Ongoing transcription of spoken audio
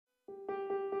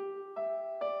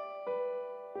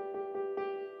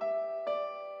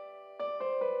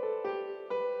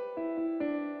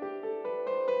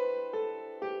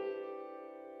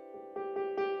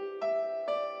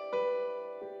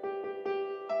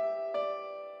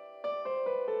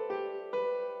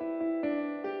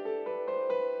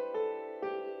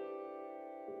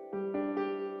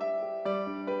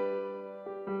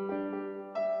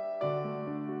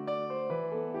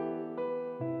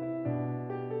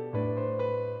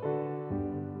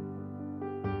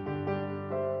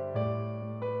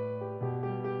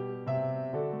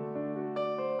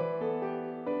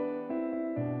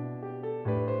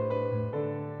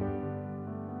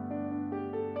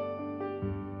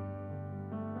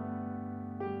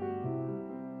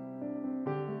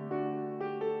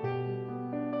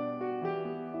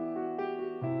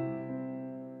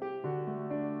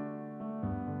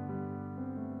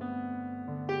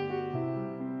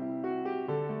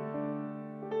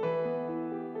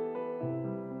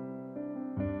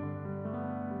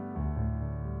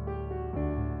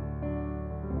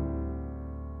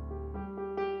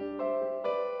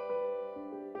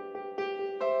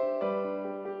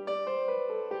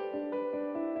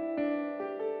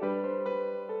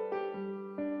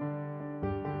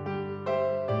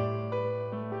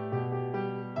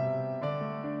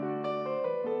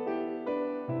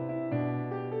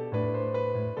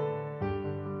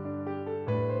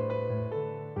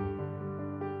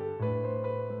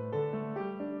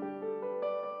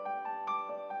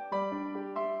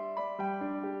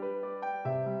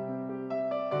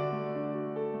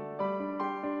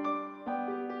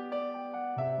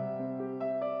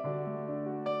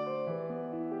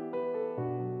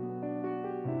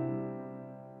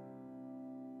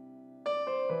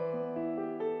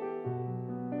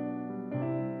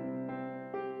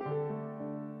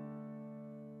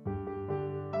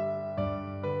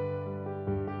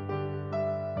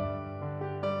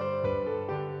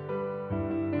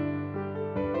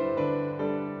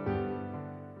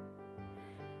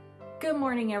Good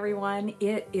morning, everyone.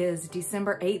 It is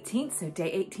December 18th, so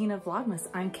day 18 of Vlogmas.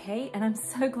 I'm Kay, and I'm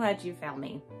so glad you found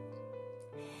me.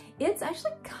 It's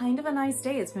actually kind of a nice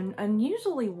day. It's been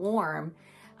unusually warm.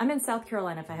 I'm in South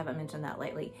Carolina, if I haven't mentioned that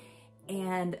lately.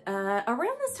 And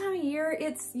around this time of year,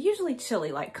 it's usually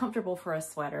chilly, like comfortable for a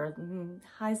sweater.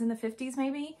 Highs in the 50s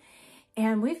maybe.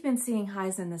 And we've been seeing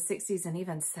highs in the 60s and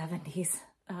even 70s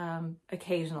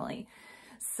occasionally.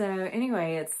 So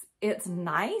anyway, it's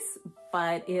nice,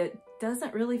 but it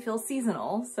doesn't really feel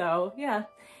seasonal. So yeah,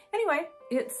 anyway,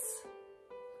 it's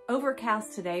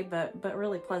overcast today, but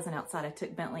really pleasant outside. I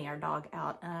took Bentley, our dog,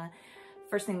 out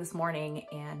first thing this morning,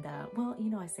 and well, you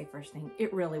know, I say first thing,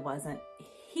 it really wasn't.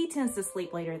 He tends to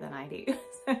sleep later than I do.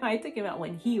 So I took him out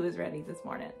when he was ready this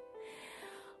morning.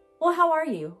 Well, how are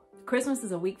you? Christmas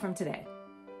is a week from today.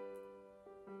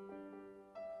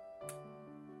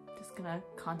 Just gonna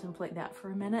contemplate that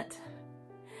for a minute.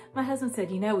 My husband said,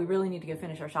 you know, we really need to go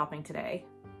finish our shopping today.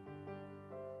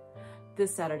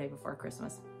 This Saturday before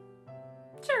Christmas.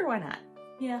 Sure, why not?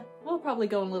 Yeah, we'll probably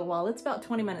go in a little while. It's about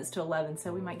 20 minutes to 11,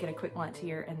 so we might get a quick lunch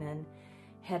here and then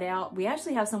head out. We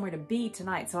actually have somewhere to be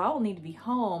tonight, so I will need to be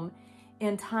home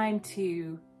in time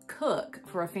to cook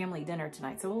for a family dinner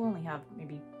tonight. So we'll only have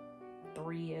maybe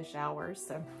 3-ish hours,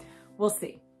 so we'll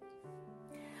see.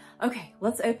 Okay,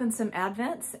 let's open some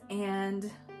Advents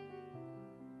and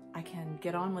I can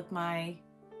get on with my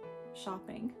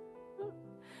shopping.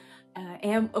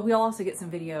 And we'll also get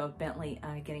some video of Bentley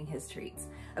getting his treats.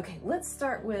 Okay, let's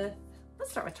start with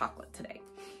chocolate today.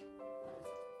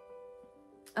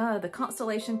 The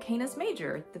constellation Canis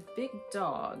Major, the big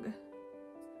dog.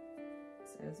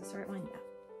 So is this the right one? Yeah.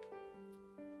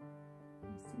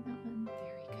 You see that one?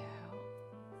 There we go.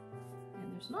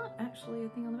 And there's not actually a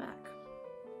thing on the back.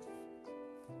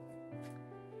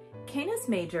 Canis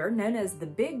Major, known as the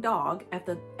big dog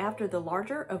after the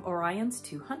larger of Orion's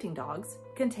 2 hunting dogs,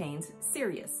 contains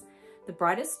Sirius, the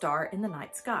brightest star in the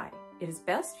night sky. It is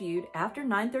best viewed after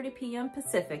 9:30 p.m.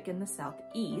 Pacific in the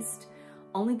southeast.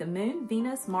 Only the Moon,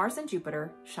 Venus, Mars, and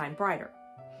Jupiter shine brighter.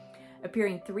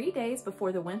 Appearing 3 days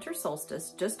before the winter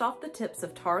solstice, just off the tips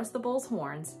of Taurus the Bull's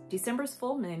horns, December's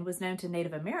full moon was known to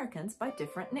Native Americans by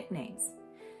different nicknames.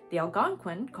 The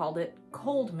Algonquin called it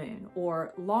Cold Moon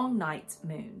or Long Night's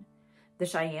Moon. The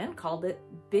Cheyenne called it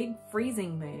Big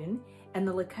Freezing Moon, and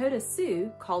the Lakota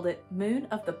Sioux called it Moon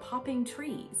of the Popping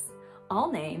Trees,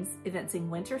 all names evincing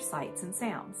winter sights and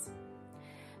sounds.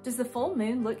 Does the full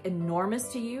moon look enormous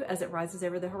to you as it rises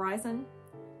over the horizon?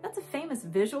 That's a famous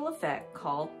visual effect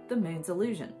called the moon's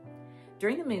illusion.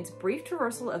 During the moon's brief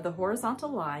traversal of the horizontal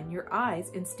line, your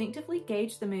eyes instinctively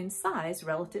gauge the moon's size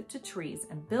relative to trees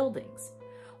and buildings.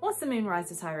 Once the moon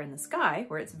rises higher in the sky,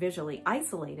 where it's visually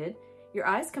isolated, your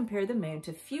eyes compare the moon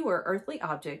to fewer earthly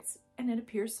objects and it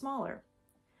appears smaller.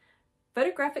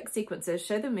 Photographic sequences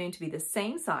show the moon to be the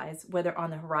same size, whether on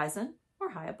the horizon or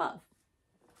high above.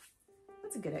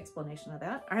 That's a good explanation of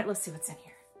that. All right, let's see what's in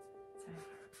here.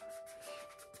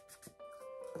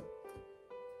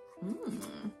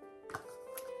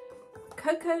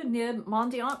 Cocoa Nib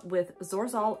Mondiant with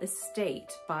Zorzal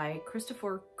Estate by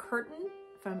Christopher Curtin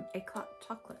from Eclat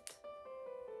Chocolate.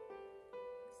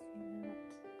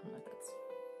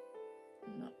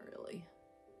 Not really.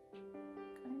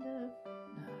 Kind of.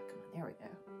 No, come on. There we go.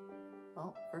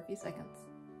 Well, for a few seconds.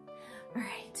 All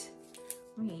right.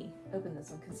 Let me open this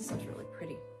one because this one's really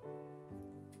pretty.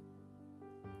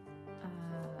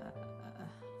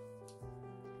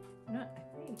 You know what?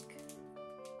 I think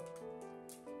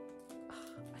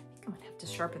I'm gonna have to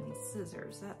sharpen these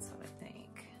scissors. That's what I think.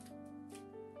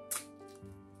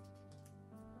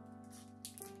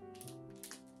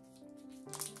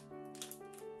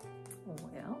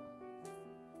 Well,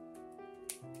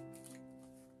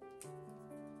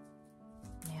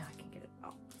 yeah, I can get it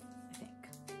out, I think.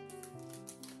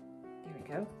 There we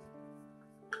go.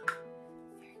 There,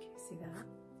 can you see that?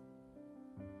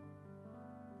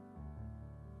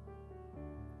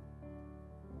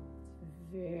 It's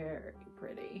very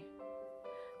pretty.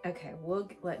 Okay, we'll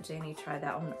let Janie try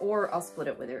that one, or I'll split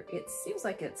it with her. It seems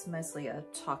like it's mostly a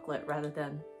chocolate rather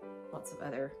than lots of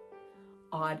other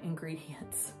odd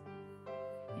ingredients.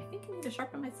 I think I need to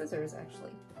sharpen my scissors,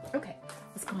 actually. Okay,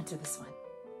 let's go into this one.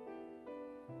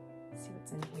 See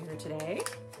what's in here today.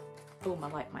 Oh, my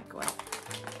light might go out.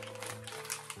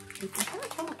 We've been having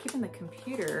trouble keeping the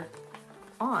computer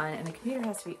on, and the computer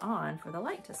has to be on for the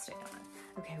light to stay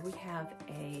on. Okay, we have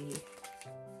a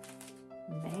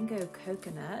mango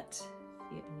coconut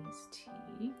Vietnamese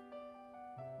tea.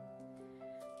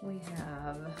 We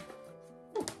have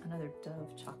another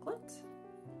Dove chocolate.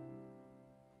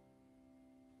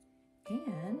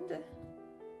 And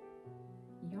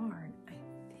yarn. I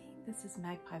think this is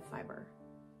magpie fiber.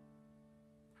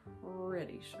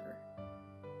 Pretty sure.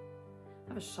 I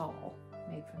have a shawl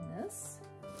made from this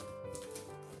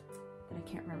that I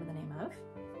can't remember the name of.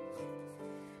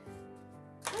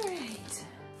 All right,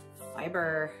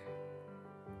 fiber.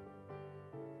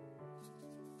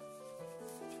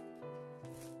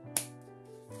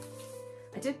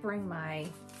 I did bring my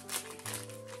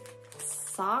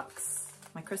socks,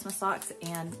 my Christmas socks,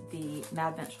 and the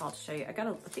Mad Mint shawl to show you. I got,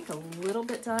 I think, a little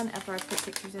bit done after I put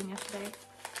pictures in yesterday.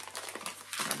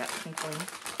 Sorry about twinkling.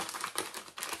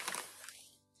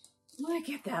 Look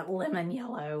at that lemon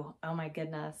yellow. Oh my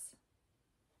goodness.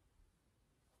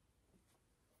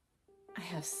 I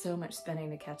have so much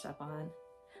spinning to catch up on.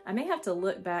 I may have to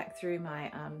look back through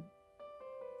my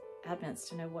advents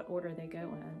to know what order they go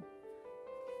in.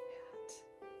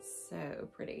 So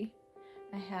pretty.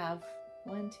 I have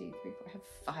 1, 2, 3, 4, I have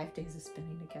 5 days of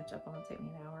spinning to catch up on. It'll take me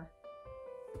an hour,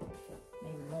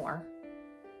 maybe more.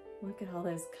 Look at all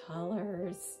those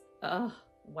colors. Oh,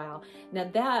 wow. Now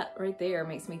that right there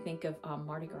makes me think of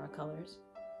Mardi Gras colors.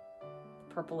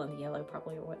 The purple and the yellow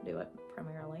probably wouldn't do it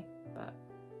primarily, but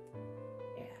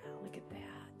yeah, look at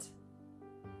that.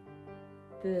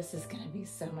 This is gonna be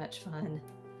so much fun.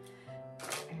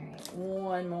 All right,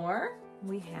 one more.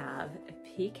 We have a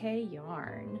PK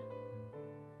yarn.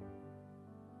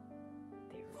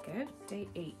 There we go, day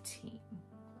 18.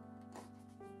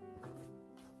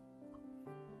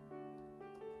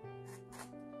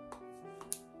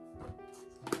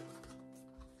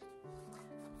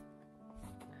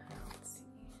 Let's see.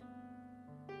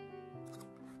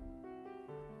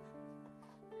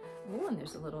 Oh, and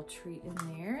there's a little treat in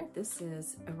there. This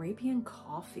is Arabian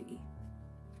coffee.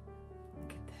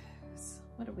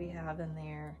 What do we have in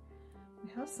there?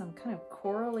 We have some kind of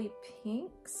corally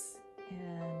pinks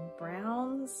and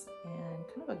browns and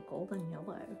kind of a golden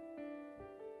yellow.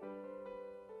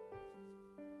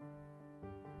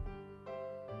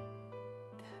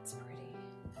 That's pretty.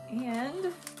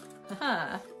 And,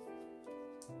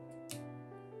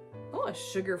 oh, a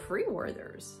sugar-free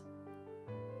Werther's.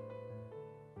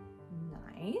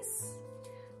 Nice.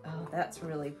 Oh, that's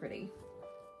really pretty.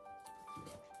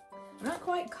 I'm not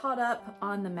quite caught up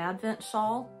on the Madvent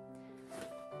shawl,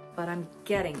 but I'm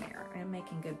getting there. I'm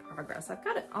making good progress. I've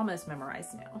got it almost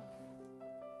memorized now.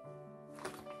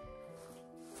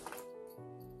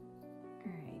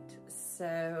 All right,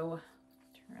 so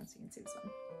turn around so you can see this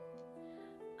one.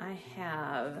 I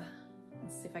have,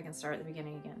 let's see if I can start at the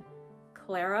beginning again.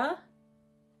 Clara,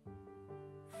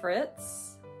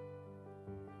 Fritz,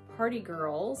 Party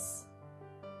Girls,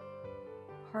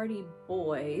 Party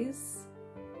Boys,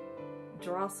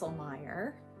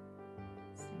 Drosselmeyer,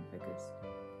 staying focused,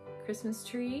 Christmas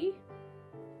Tree,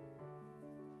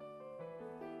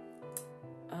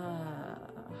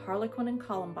 Harlequin and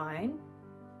Columbine,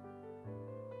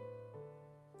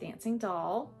 Dancing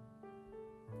Doll,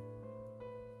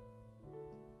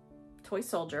 Toy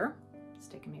Soldier, it's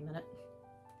taking me a minute,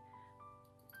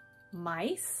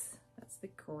 Mice, that's the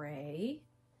gray,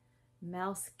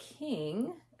 Mouse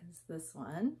King is this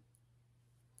one,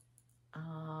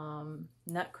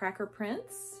 Nutcracker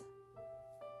Prince,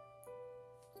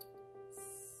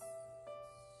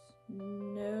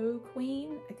 Snow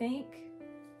Queen, I think,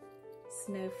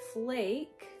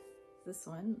 Snowflake, this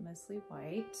one, mostly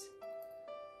white,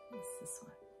 what's this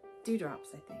one, Dewdrops,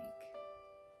 I think,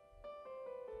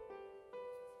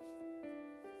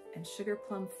 and Sugar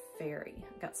Plum Fairy.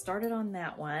 I got started on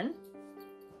that one,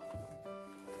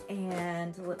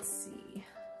 and let's see.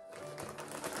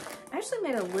 I actually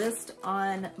made a list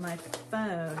on my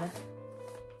phone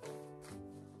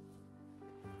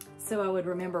so I would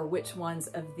remember which ones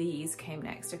of these came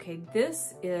next. Okay,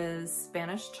 this is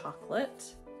Spanish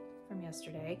chocolate from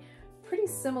yesterday. Pretty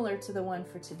similar to the one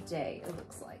for today, it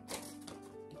looks like. I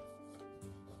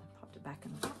popped it back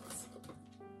in the box.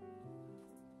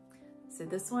 So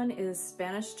this one is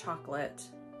Spanish chocolate,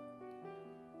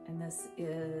 and this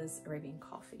is Arabian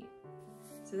coffee.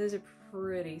 So those are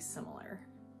pretty similar.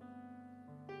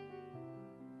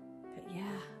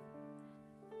 Yeah,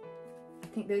 I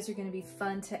think those are going to be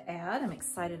fun to add. I'm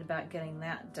excited about getting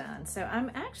that done. So I'm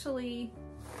actually,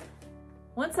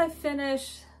 once I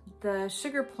finish the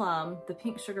sugar plum, the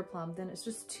pink sugar plum, then it's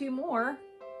just 2 more.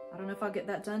 I don't know if I'll get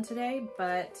that done today,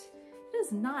 but it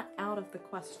is not out of the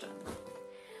question.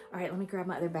 All right, let me grab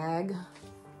my other bag.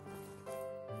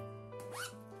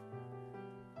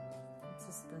 This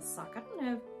is the sock. I don't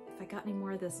know if I got any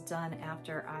more of this done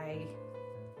after I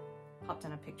popped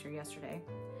in a picture yesterday.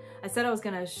 I said I was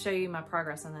gonna show you my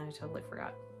progress and then I totally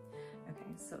forgot.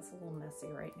 Okay, so it's a little messy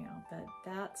right now, but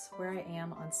that's where I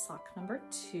am on sock number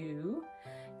 2.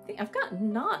 I think I've got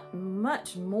not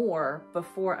much more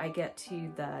before I get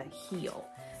to the heel.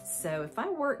 So if I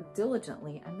work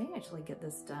diligently, I may actually get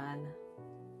this done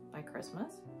by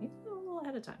Christmas, maybe a little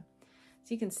ahead of time.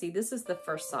 So you can see this is the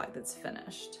first sock that's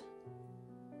finished.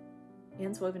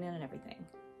 Ends woven in and everything.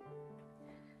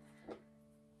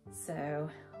 So,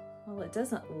 while it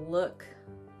doesn't look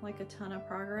like a ton of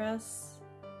progress,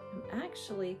 I'm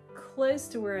actually close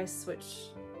to where I switch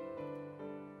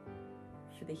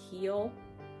for the heel.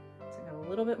 So I got a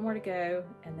little bit more to go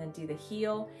and then do the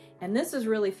heel. And this is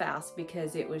really fast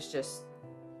because it was just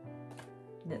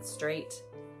knit straight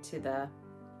to the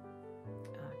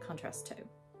contrast toe.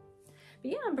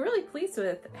 But yeah, I'm really pleased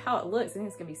with how it looks. I think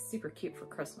it's gonna be super cute for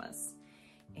Christmas.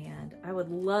 And I would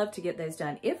love to get those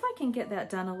done. If I can get that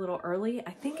done a little early,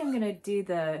 I think I'm gonna do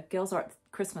the Gales Art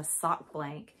Christmas sock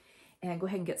blank and go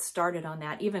ahead and get started on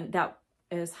that. Even that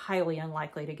is highly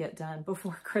unlikely to get done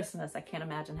before Christmas. I can't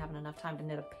imagine having enough time to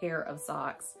knit a pair of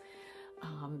socks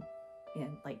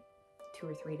in like 2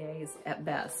 or 3 days at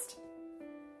best.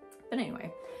 But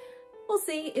anyway, we'll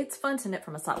see. It's fun to knit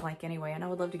from a sock blank anyway, and I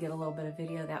would love to get a little bit of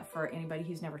video of that for anybody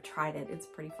who's never tried it. It's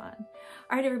pretty fun.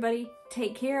 All right, everybody,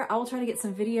 take care. I will try to get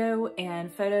some video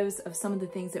and photos of some of the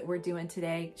things that we're doing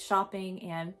today, shopping,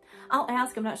 and I'll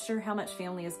ask. I'm not sure how much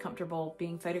family is comfortable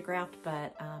being photographed,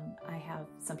 but I have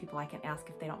some people I can ask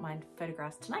if they don't mind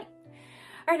photographs tonight.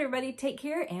 All right, everybody, take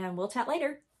care, and we'll chat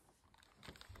later.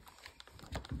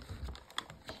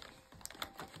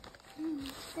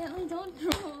 Definitely don't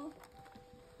draw.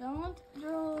 Don't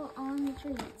draw on the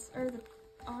treats or the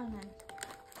ornament.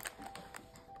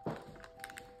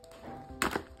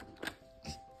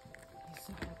 He's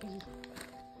so happy.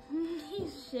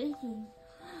 He's shaking.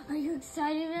 Are you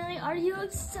excited, Millie? Are you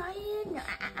excited?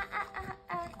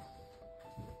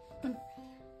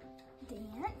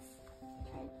 Dance.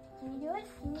 Can you do it?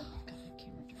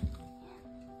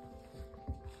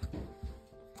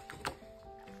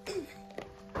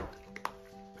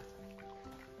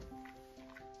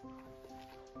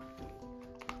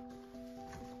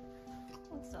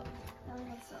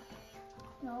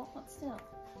 No, hold still.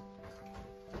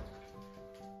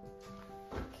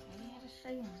 Okay, I had to show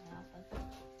you nothing.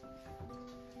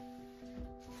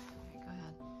 Okay, go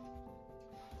ahead.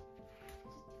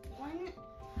 One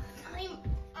time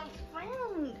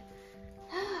around.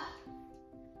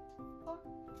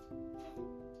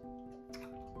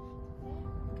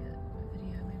 Get a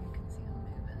video, maybe you can see him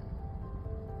moving.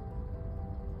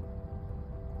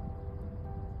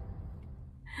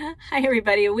 Hi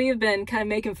everybody, we've been kind of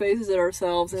making faces at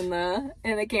ourselves in the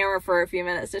camera for a few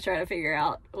minutes to try to figure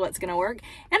out what's gonna work,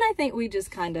 and I think we just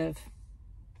kind of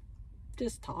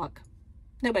just talk.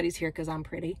 Nobody's here because I'm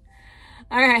pretty.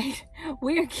 All right,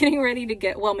 we are getting ready to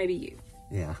get, well, maybe you.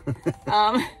 Yeah.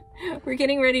 We're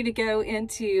getting ready to go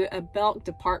into a Belk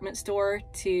department store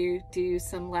to do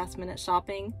some last minute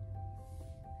shopping.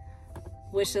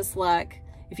 Wish us luck.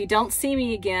 If you don't see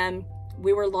me again,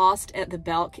 we were lost at the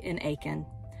Belk in Aiken.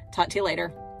 Talk to you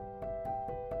later.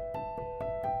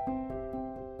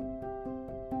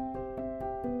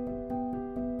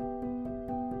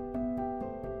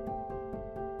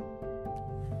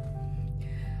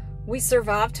 We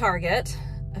survived Target.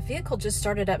 A vehicle just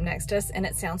started up next to us and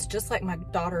it sounds just like my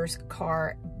daughter's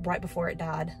car right before it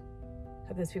died.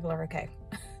 Hope those people are okay.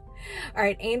 All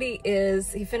right, Andy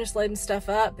he finished loading stuff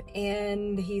up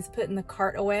and he's putting the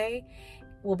cart away.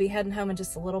 We'll be heading home in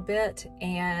just a little bit,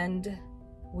 and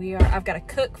I've got to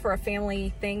cook for a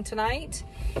family thing tonight,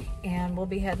 and we'll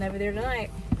be heading over there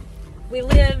tonight. We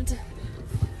lived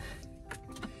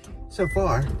So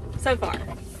far. so far.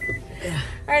 Yeah.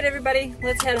 All right, everybody,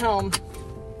 let's head home.